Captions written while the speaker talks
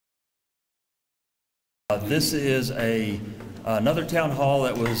This is another town hall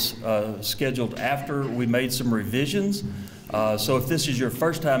that was scheduled after we made some revisions. So if this is your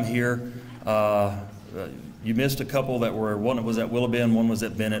first time here, you missed a couple that were, one was at Willow Bend, one was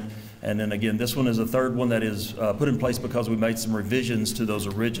at Bennett, and then again this one is a third one that is put in place because we made some revisions to those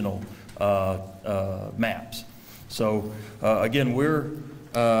original maps. So again, we're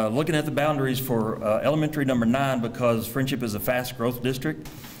looking at the boundaries for elementary number 9 because Frenship is a fast growth district.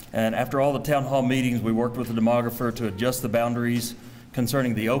 And after all the town hall meetings, we worked with the demographer to adjust the boundaries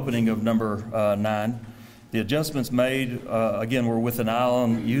concerning the opening of number 9. The adjustments made, again, were with an eye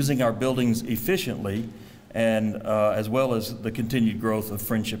on using our buildings efficiently and as well as the continued growth of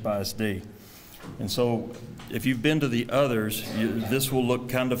Frenship ISD. And so if you've been to the others, this will look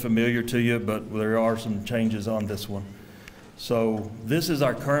kind of familiar to you, but there are some changes on this one. So this is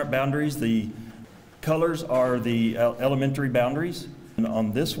our current boundaries. The colors are the elementary boundaries. And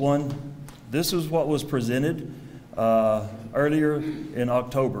on this one, this is what was presented earlier in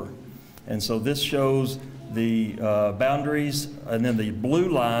October. And so this shows the boundaries, and then the blue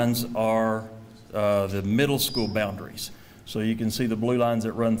lines are the middle school boundaries. So you can see the blue lines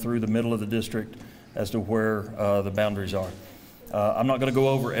that run through the middle of the district as to where the boundaries are. I'm not going to go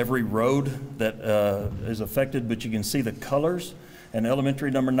over every road that is affected, but you can see the colors, and elementary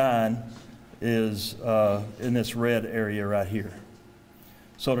number 9 is in this red area right here.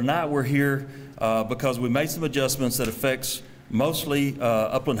 So tonight we're here because we made some adjustments that affects mostly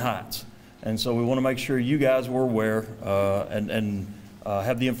Upland Heights. And so we want to make sure you guys were aware and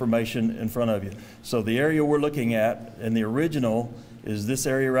have the information in front of you. So the area we're looking at in the original is this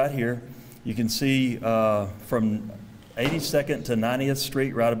area right here. You can see from 82nd to 90th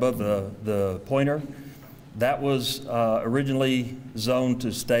Street right above the pointer. That was originally zoned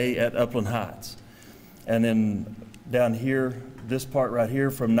to stay at Upland Heights. And then down here, this part right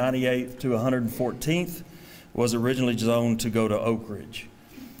here from 98th to 114th was originally zoned to go to Oak Ridge.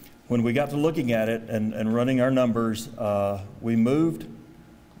 When we got to looking at it and running our numbers, we moved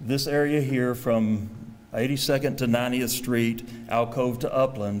this area here from 82nd to 90th Street, Alcove to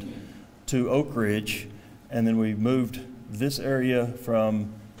Upland to Oak Ridge, and then we moved this area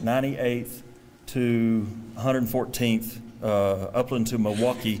from 98th to 114th, Upland to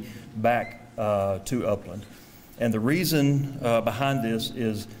Milwaukee, back to Upland. And the reason behind this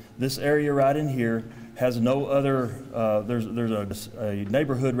is this area right in here has no other, there's a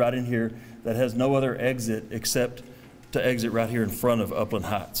neighborhood right in here that has no other exit except to exit right here in front of Upland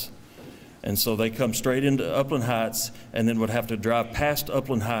Heights. And so they come straight into Upland Heights and then would have to drive past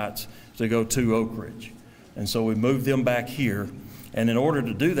Upland Heights to go to Oak Ridge. And so we moved them back here. And in order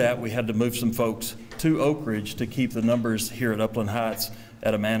to do that, we had to move some folks to Oak Ridge to keep the numbers here at Upland Heights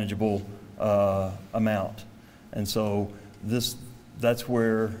at a manageable amount. And so that's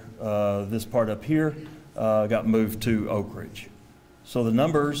where this part up here got moved to Oak Ridge. So the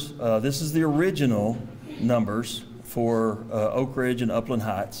numbers, this is the original numbers for Oak Ridge and Upland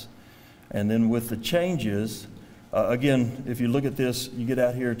Heights. And then with the changes, again, if you look at this, you get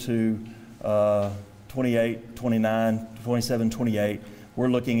out here to 28, 29, 27, 28, we're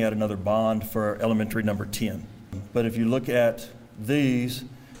looking at another bond for elementary number 10. But if you look at these,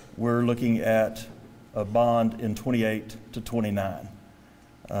 we're looking at a bond in 28 to 29.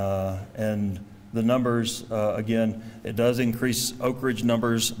 And the numbers, again, it does increase Oak Ridge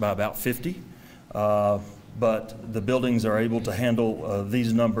numbers by about 50, but the buildings are able to handle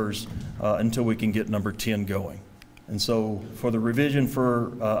these numbers until we can get number 10 going. And so for the revision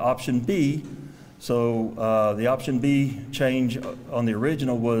for option B, so the option B change on the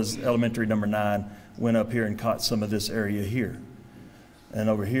original was elementary number 9 went up here and caught some of this area here. And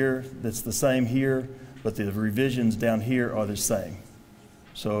over here, that's the same here, but the revisions down here are the same.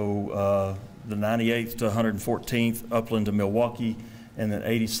 So the 98th to 114th, Upland to Milwaukee, and then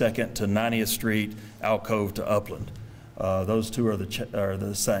 82nd to 90th Street, Alcove to Upland. Those two are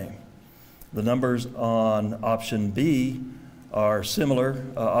the same. The numbers on option B are similar.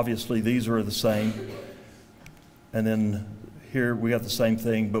 Obviously, these are the same. And then here we have the same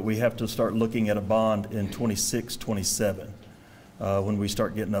thing, but we have to start looking at a bond in 26, 27 when we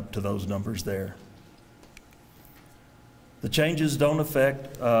start getting up to those numbers there. The changes don't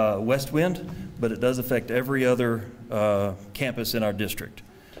affect West Wind, but it does affect every other campus in our district.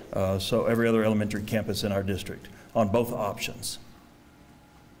 So every other elementary campus in our district on both options.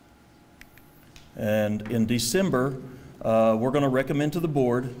 And in December, we're going to recommend to the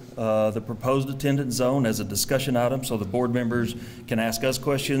board the proposed attendance zone as a discussion item so the board members can ask us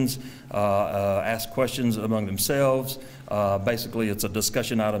questions, ask questions among themselves. Basically, it's a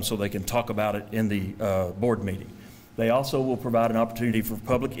discussion item so they can talk about it in the board meeting. They also will provide an opportunity for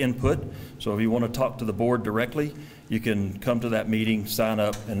public input. So if you want to talk to the board directly, you can come to that meeting, sign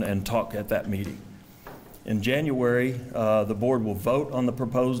up, and talk at that meeting. In January, the board will vote on the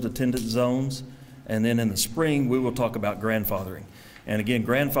proposed attendance zones, and then in the spring, we will talk about grandfathering. And again,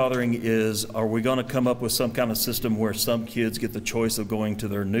 grandfathering is, are we going to come up with some kind of system where some kids get the choice of going to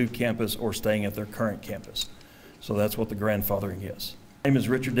their new campus or staying at their current campus? So that's what the grandfathering is. My name is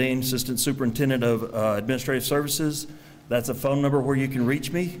Richard Dean, Assistant Superintendent of Administrative Services. That's a phone number where you can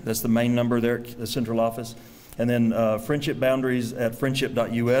reach me. That's the main number there at the central office. And then Friendship Boundaries at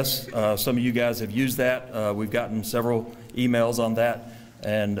friendship.us. Some of you guys have used that. We've gotten several emails on that,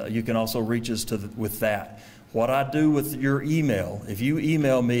 and you can also reach us with that. What I do with your email, if you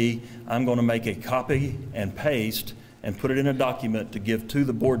email me, I'm going to make a copy and paste and put it in a document to give to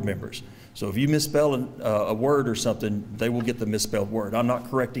the board members. So if you misspell a word or something, they will get the misspelled word. I'm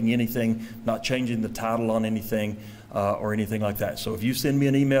not correcting anything, not changing the title on anything or anything like that. So if you send me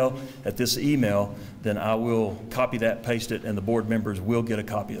an email at this email, then I will copy that, paste it, and the board members will get a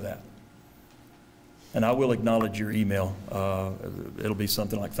copy of that. And I will acknowledge your email. It'll be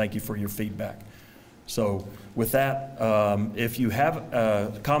something like, thank you for your feedback. So with that, if you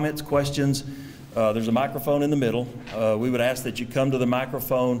have comments, questions, there's a microphone in the middle. We would ask that you come to the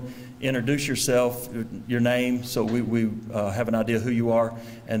microphone, introduce yourself, your name, so we have an idea who you are,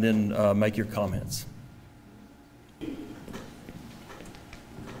 and then make your comments.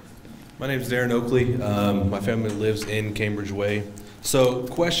 My name is Darren Oakley. My family lives in Cambridge Way. So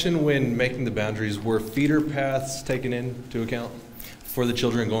question, when making the boundaries, were feeder paths taken into account for the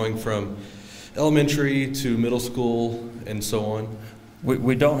children going from elementary to middle school and so on?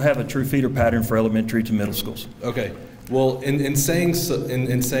 We don't have a true feeder pattern for elementary to middle schools. Okay. Well, in saying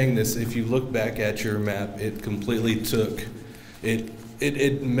this, if you look back at your map, it completely took,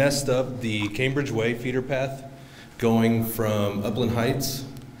 it messed up the Cambridge Way feeder path going from Upland Heights,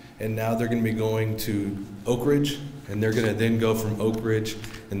 and now they're going to be going to Oak Ridge, and they're going to then go from Oak Ridge,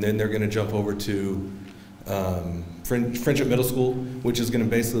 and then they're going to jump over to Frenship Middle School, which is going to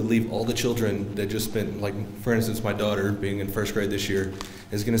basically leave all the children that just spent, like for instance, my daughter being in first grade this year,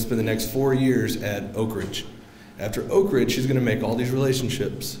 is going to spend the next 4 years at Oak Ridge. After Oak Ridge, she's going to make all these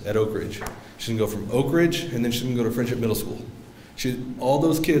relationships at Oak Ridge. She's going to go from Oak Ridge, and then she's going to go to Frenship Middle School. All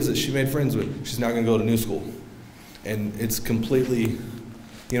those kids that she made friends with, she's now going to go to new school. And it's completely,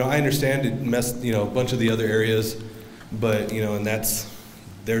 I understand it messed, a bunch of the other areas, but, and that's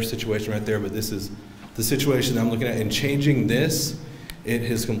their situation right there, but this is the situation I'm looking at. And changing this, it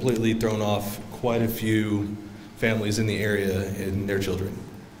has completely thrown off quite a few families in the area and their children.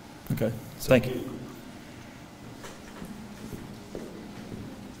 Okay, thank you.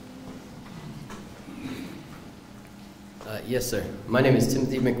 Yes, sir. My name is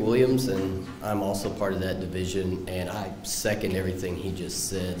Timothy McWilliams, and I'm also part of that division, and I second everything he just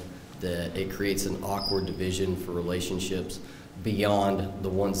said, that it creates an awkward division for relationships beyond the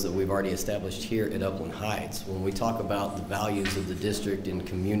ones that we've already established here at Upland Heights. When we talk about the values of the district and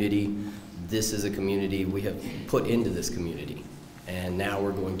community, this is a community we have put into this community. And now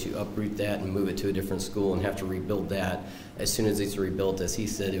we're going to uproot that and move it to a different school and have to rebuild that. As soon as it's rebuilt, as he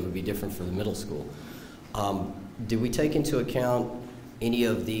said, it would be different for the middle school. Did we take into account any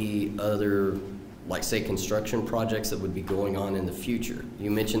of the other, like say, construction projects that would be going on in the future?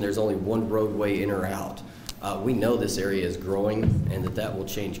 You mentioned there's only one roadway in or out. We know this area is growing and that will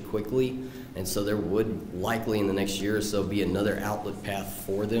change quickly, and so there would likely in the next year or so be another outlet path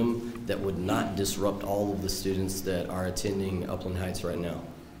for them that would not disrupt all of the students that are attending Upland Heights right now.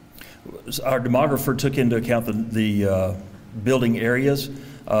 Our demographer took into account the building areas,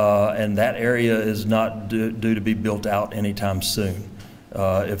 and that area is not due to be built out anytime soon,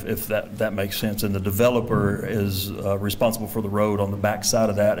 if that makes sense. And the developer is responsible for the road on the back side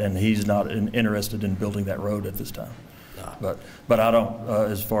of that, and he's not interested in building that road at this time. But I don't,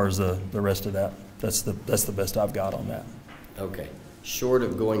 as far as the rest of that, that's the best I've got on that. Okay. Short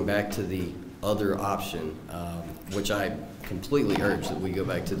of going back to the other option, which I completely urge that we go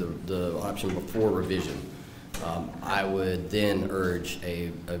back to the option before revision, I would then urge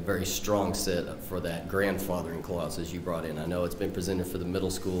a very strong set for that grandfathering clause as you brought in. I know it's been presented for the middle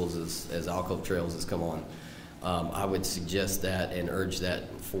schools as Alcove Trails has come on. I would suggest that and urge that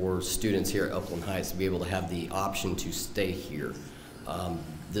for students here at Upland Heights to be able to have the option to stay here.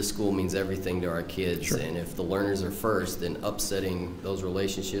 This school means everything to our kids, sure. And if the learners are first, then upsetting those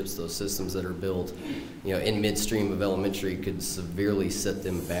relationships, those systems that are built, in midstream of elementary could severely set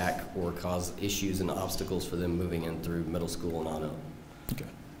them back or cause issues and obstacles for them moving in through middle school and on up. Okay,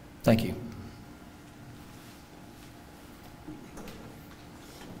 thank you.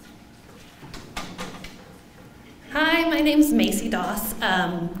 Hi, my name's Macy Doss.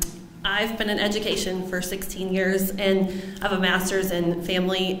 I've been in education for 16 years, and I have a master's in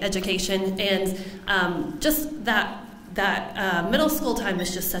family education, and just that middle school time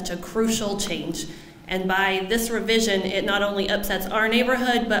is just such a crucial change. And by this revision, it not only upsets our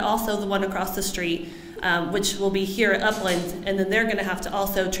neighborhood, but also the one across the street, which will be here at Upland, and then they're gonna have to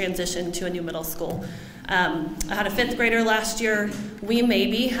also transition to a new middle school. I had a 5th grader last year. We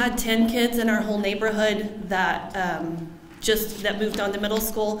maybe had 10 kids in our whole neighborhood that that moved on to middle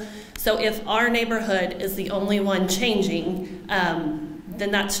school. So if our neighborhood is the only one changing,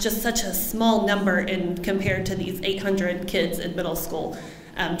 then that's just such a small number in compared to these 800 kids in middle school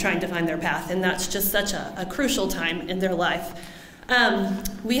trying to find their path. And that's just such a crucial time in their life.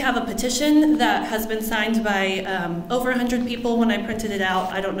 We have a petition that has been signed by over 100 people when I printed it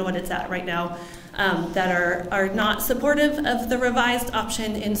out. I don't know what it's at right now, that are not supportive of the revised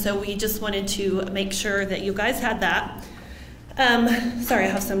option. And so we just wanted to make sure that you guys had that. Sorry, I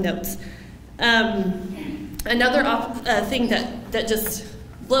have some notes. Another thing that just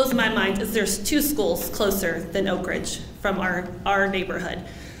blows my mind is there's 2 schools closer than Oak Ridge from our neighborhood.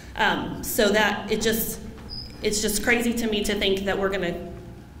 So that it's just crazy to me to think that we're gonna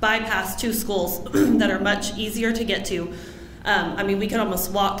bypass 2 schools that are much easier to get to. I mean, we could almost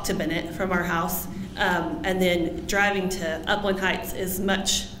walk to Bennett from our house, and then driving to Upland Heights is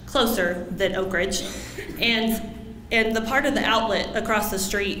much closer than Oak Ridge. And the part of the outlet across the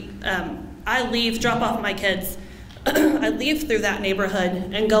street, I leave, drop off my kids, I leave through that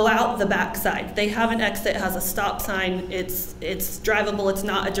neighborhood and go out the back side. They have an exit, has a stop sign, it's drivable, it's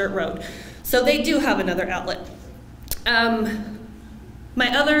not a dirt road. So they do have another outlet.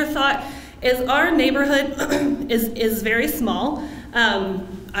 My other thought is our neighborhood is very small.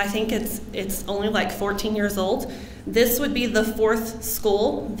 I think it's only like 14 years old. This would be the 4th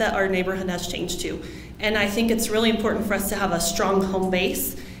school that our neighborhood has changed to. And I think it's really important for us to have a strong home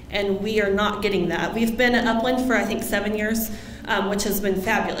base, and we are not getting that. We've been at Upland for I think 7 years, which has been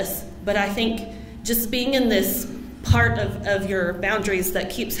fabulous. But I think just being in this part of your boundaries that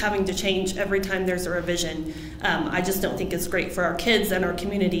keeps having to change every time there's a revision, I just don't think it's great for our kids and our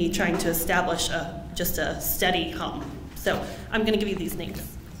community trying to establish just a steady home. So I'm gonna give you these names.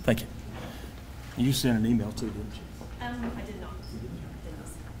 Thank you. You sent an email too, didn't you? I did not.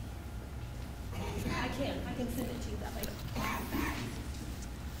 I can send it to you that way.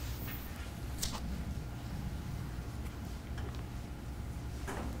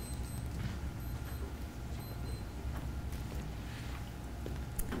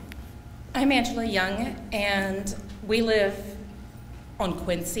 I'm Angela Young, and we live on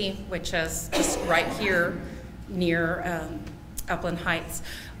Quincy, which is just right here near Upland Heights.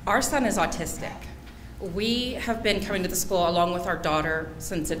 Our son is autistic. We have been coming to the school along with our daughter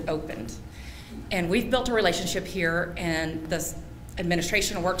since it opened. And we've built a relationship here, and this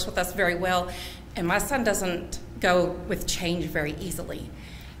administration works with us very well. And my son doesn't go with change very easily.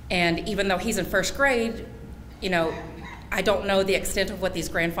 And even though he's in 1st grade, you know, I don't know the extent of what these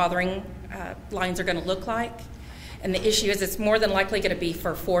grandfathering lines are gonna look like. And the issue is it's more than likely gonna be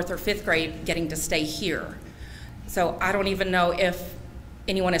for 4th or 5th grade getting to stay here. So I don't even know if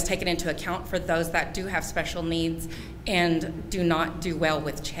anyone has taken into account for those that do have special needs and do not do well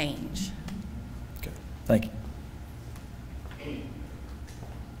with change. Okay, thank you.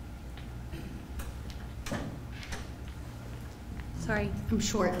 Sorry, I'm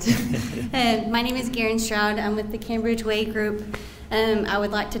short. My name is Garen Stroud. I'm with the Cambridge Way Group. I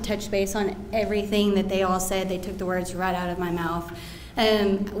would like to touch base on everything that they all said. They took the words right out of my mouth.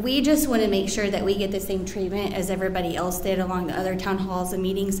 We just want to make sure that we get the same treatment as everybody else did along the other town halls and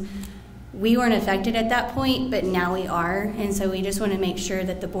meetings. We weren't affected at that point, but now we are. And so we just want to make sure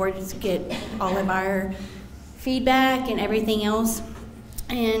that the boards get all of our feedback and everything else.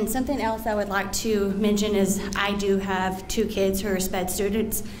 And something else I would like to mention is I do have 2 kids who are SPED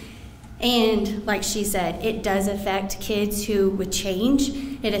students. And like she said, it does affect kids who would change.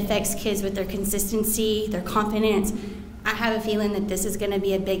 It affects kids with their consistency, their confidence. I have a feeling that this is going to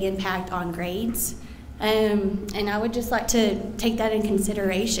be a big impact on grades. And I would just like to take that in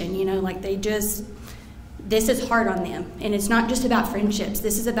consideration. You know, like this is hard on them. And it's not just about friendships.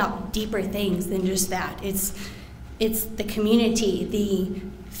 This is about deeper things than just that. It's the community, the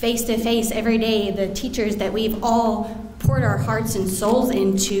face-to-face every day, the teachers that we've all poured our hearts and souls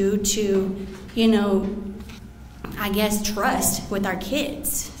into to, you know, I guess, trust with our kids.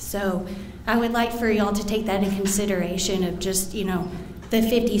 So I would like for y'all to take that in consideration of just, you know, the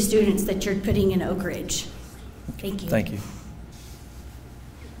 50 students that you're putting in Oak Ridge. Thank you. Thank you.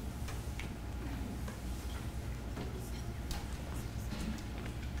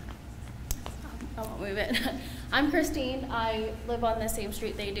 I won't move it. I'm Christine. I live on the same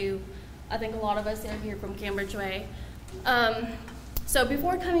street they do. I think a lot of us are here from Cambridge Way. So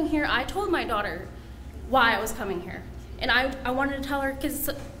before coming here, I told my daughter why I was coming here. And I wanted to tell her, because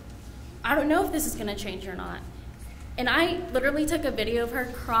I don't know if this is going to change or not. And I literally took a video of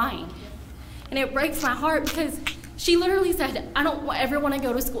her crying. And it breaks my heart because she literally said, I don't ever want to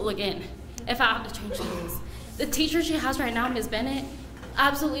go to school again if I have to change schools. The teacher she has right now, Ms. Bennett,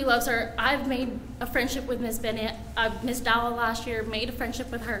 absolutely loves her. I've made a friendship with Ms. Bennett. Ms. Dowell last year made a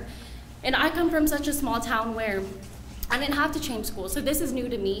friendship with her. And I come from such a small town where I didn't have to change schools, so this is new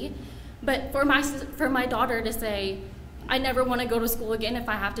to me. But for my daughter to say, I never want to go to school again if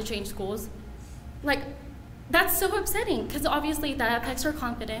I have to change schools, like, that's so upsetting, because obviously that affects her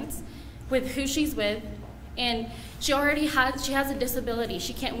confidence with who she's with, and she has a disability.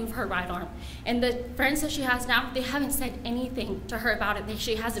 She can't move her right arm. And the friends that she has now, they haven't said anything to her about it.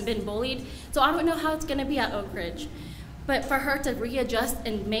 She hasn't been bullied. So I don't know how it's gonna be at Oak Ridge. But for her to readjust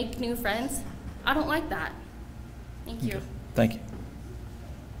and make new friends, I don't like that. Thank you. Okay. Thank you.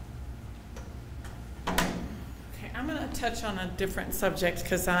 Okay, I'm gonna touch on a different subject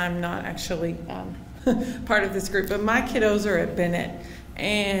because I'm not actually part of this group, but my kiddos are at Bennett.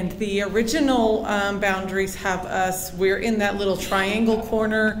 And the original boundaries have us, we're in that little triangle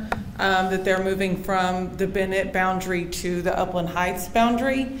corner that they're moving from the Bennett boundary to the Upland Heights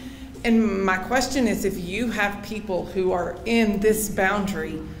boundary. And my question is, if you have people who are in this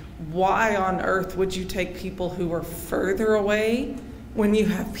boundary, why on earth would you take people who are further away when you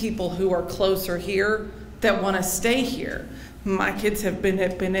have people who are closer here that want to stay here? My kids have been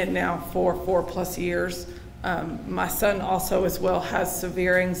at Bennett now for 4+ years. My son also as well has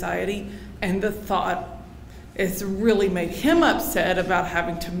severe anxiety, and the thought has really made him upset about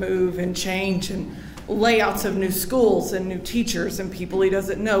having to move and change and layouts of new schools and new teachers and people he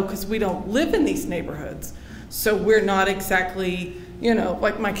doesn't know, because we don't live in these neighborhoods. So we're not exactly, you know,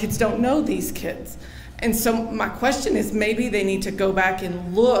 like my kids don't know these kids. And so my question is, maybe they need to go back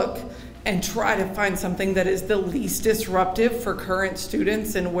and look and try to find something that is the least disruptive for current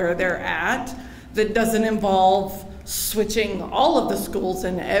students and where they're at, that doesn't involve switching all of the schools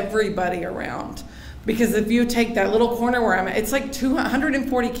and everybody around. Because if you take that little corner where I'm at, it's like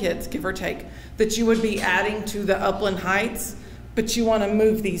 240 kids, give or take, that you would be adding to the Upland Heights, but you want to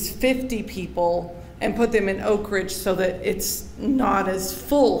move these 50 people and put them in Oak Ridge so that it's not as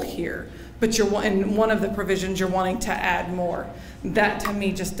full here. But in one of the provisions, you're wanting to add more. That to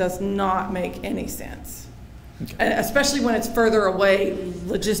me just does not make any sense. Okay. And especially when it's further away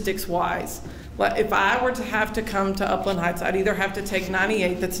logistics-wise. If I were to have to come to Upland Heights, I'd either have to take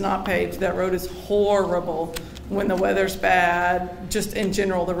 98 that's not paved. That road is horrible when the weather's bad. Just in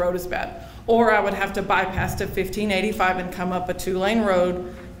general, the road is bad. Or I would have to bypass to 1585 and come up a 2-lane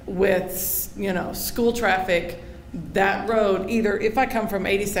road with, you know, school traffic. That road, either if I come from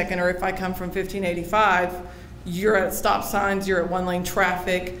 82nd or if I come from 1585, you're at stop signs, you're at 1-lane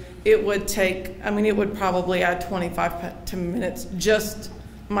traffic. It would take, I mean, it would probably add 25 minutes just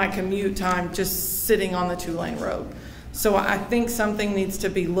my commute time just sitting on the 2-lane road. So I think something needs to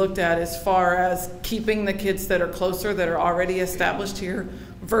be looked at as far as keeping the kids that are closer, that are already established here,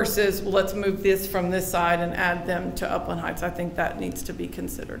 versus let's move this from this side and add them to Upland Heights. I think that needs to be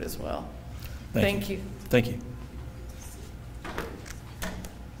considered as well. Thank you. Thank you.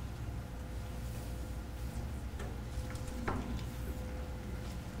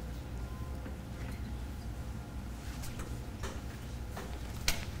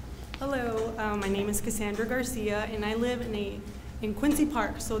 Hello, my name is Cassandra Garcia, and I live in Quincy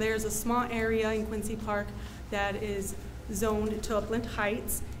Park. So there's a small area in Quincy Park that is zoned to Upland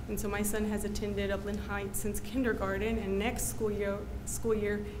Heights, and so my son has attended Upland Heights since kindergarten, and next school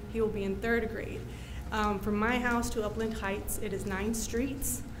year he will be in 3rd grade. From my house to Upland Heights, it is 9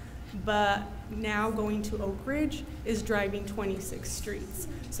 streets, but now going to Oak Ridge is driving 26 streets.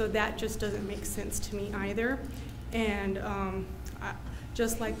 So that just doesn't make sense to me either. And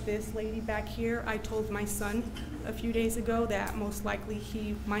just like this lady back here, I told my son a few days ago that most likely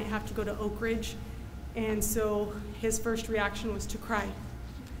he might have to go to Oak Ridge. And so his first reaction was to cry.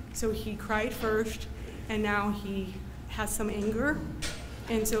 So he cried first, and now he has some anger.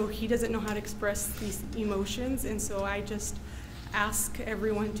 And so he doesn't know how to express these emotions. And so I just ask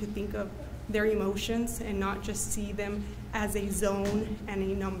everyone to think of their emotions and not just see them as a zone and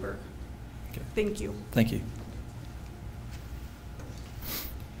a number. Okay. Thank you. Thank you.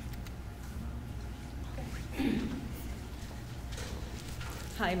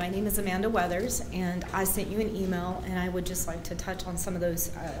 Hi, my name is Amanda Weathers, and I sent you an email, and I would just like to touch on some of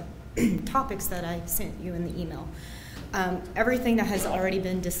those topics that I sent you in the email. Everything that has already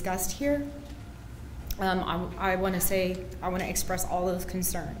been discussed here I want to express all those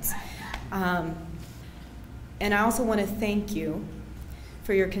concerns. And I also want to thank you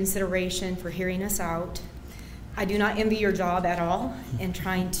for your consideration, for hearing us out. I do not envy your job at all in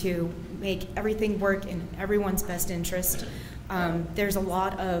trying to make everything work in everyone's best interest. There's a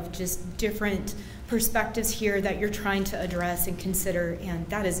lot of just different perspectives here that you're trying to address and consider, and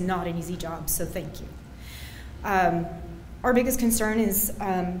that is not an easy job, so thank you. Our biggest concern is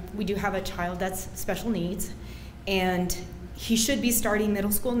we do have a child that's special needs, and he should be starting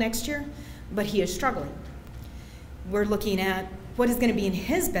middle school next year, but he is struggling. We're looking at what is going to be in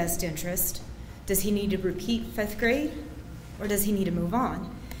his best interest. Does he need to repeat 5th grade, or does he need to move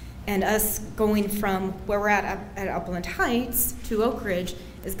on? And us going from where we're at Upland Heights to Oak Ridge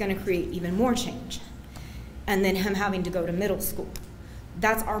is going to create even more change. And then him having to go to middle school.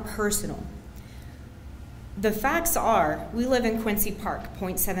 That's our personal. The facts are, we live in Quincy Park,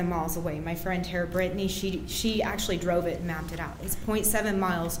 0.7 miles away. My friend here, Brittany, she actually drove it and mapped it out. It's 0.7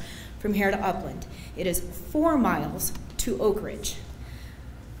 miles from here to Upland. It is 4 miles to Oak Ridge.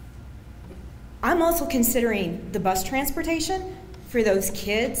 I'm also considering the bus transportation for those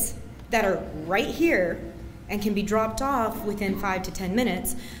kids that are right here and can be dropped off within 5 to 10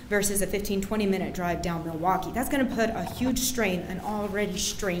 minutes versus a 15, 20-minute drive down Milwaukee. That's going to put a huge strain on an already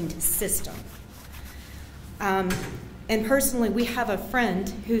strained system. And personally, we have a friend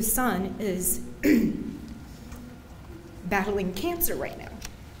whose son is battling cancer right now.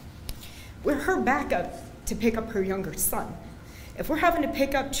 We're her backup to pick up her younger son. If we're having to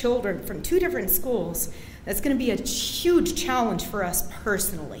pick up children from 2 different schools, that's going to be a huge challenge for us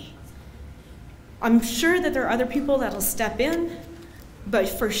personally. I'm sure that there are other people that'll step in, but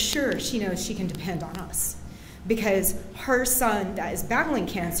for sure she knows she can depend on us because her son that is battling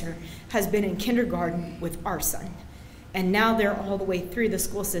cancer has been in kindergarten with our son. And now they're all the way through the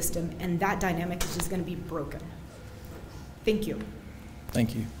school system, and that dynamic is just going to be broken. Thank you.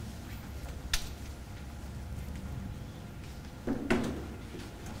 Thank you.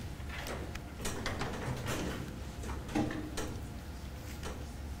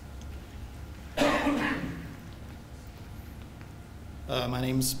 My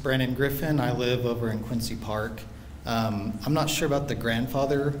name's Brandon Griffin. I live over in Quincy Park. I'm not sure about the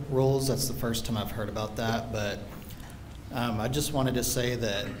grandfather rules. That's the first time I've heard about that, but I just wanted to say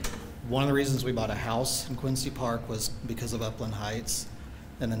that one of the reasons we bought a house in Quincy Park was because of Upland Heights.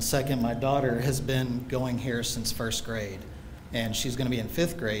 And then second, my daughter has been going here since 1st grade, and she's going to be in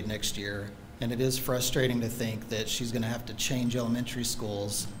 5th grade next year. And it is frustrating to think that she's going to have to change elementary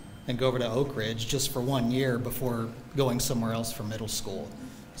schools and go over to Oak Ridge just for 1 year before going somewhere else for middle school.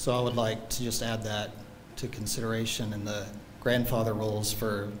 So I would like to just add that to consideration in the grandfather rules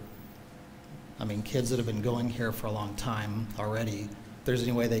for, I mean, kids that have been going here for a long time already. If there's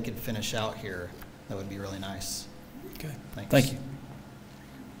any way they could finish out here, that would be really nice. Okay. Thanks. Thank you.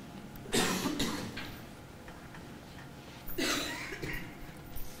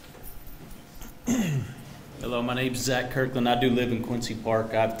 Hello, my name's Zach Kirkland. I do live in Quincy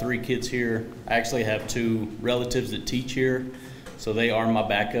Park. I have 3 kids here. I actually have 2 relatives that teach here, so they are my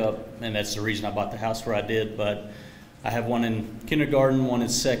backup, and that's the reason I bought the house where I did. But I have one in kindergarten, one in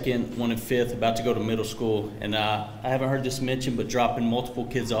 2nd, one in 5th, about to go to middle school. And I haven't heard this mentioned, but dropping multiple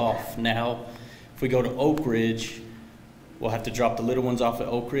kids off. Now, if we go to Oak Ridge, we'll have to drop the little ones off at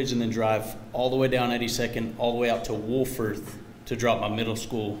Oak Ridge and then drive all the way down 82nd, all the way out to Wolford to drop my middle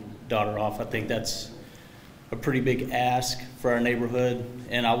school daughter off. I think that's a pretty big ask for our neighborhood,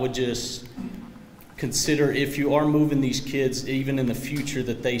 and I would just consider, if you are moving these kids, even in the future,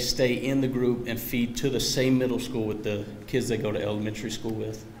 that they stay in the group and feed to the same middle school with the kids they go to elementary school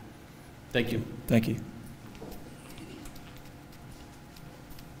with. Thank you. Thank you.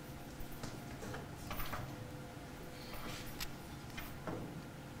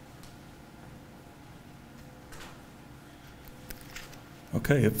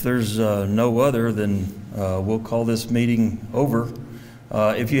 Okay, if there's no other, then we'll call this meeting over.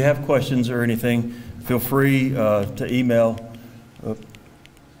 If you have questions or anything, feel free to email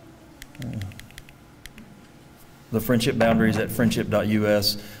the Frenship Boundaries at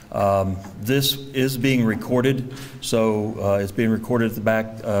friendship.us. This is being recorded, so it's being recorded at the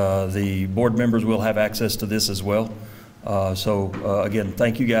back. The board members will have access to this as well. Again,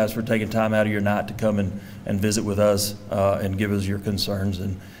 thank you guys for taking time out of your night to come and visit with us and give us your concerns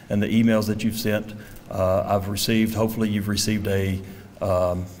and the emails that you've sent. I've received, hopefully you've received a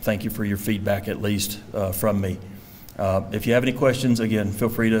thank you for your feedback at least from me. If you have any questions, again, feel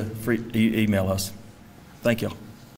free to email us. Thank you.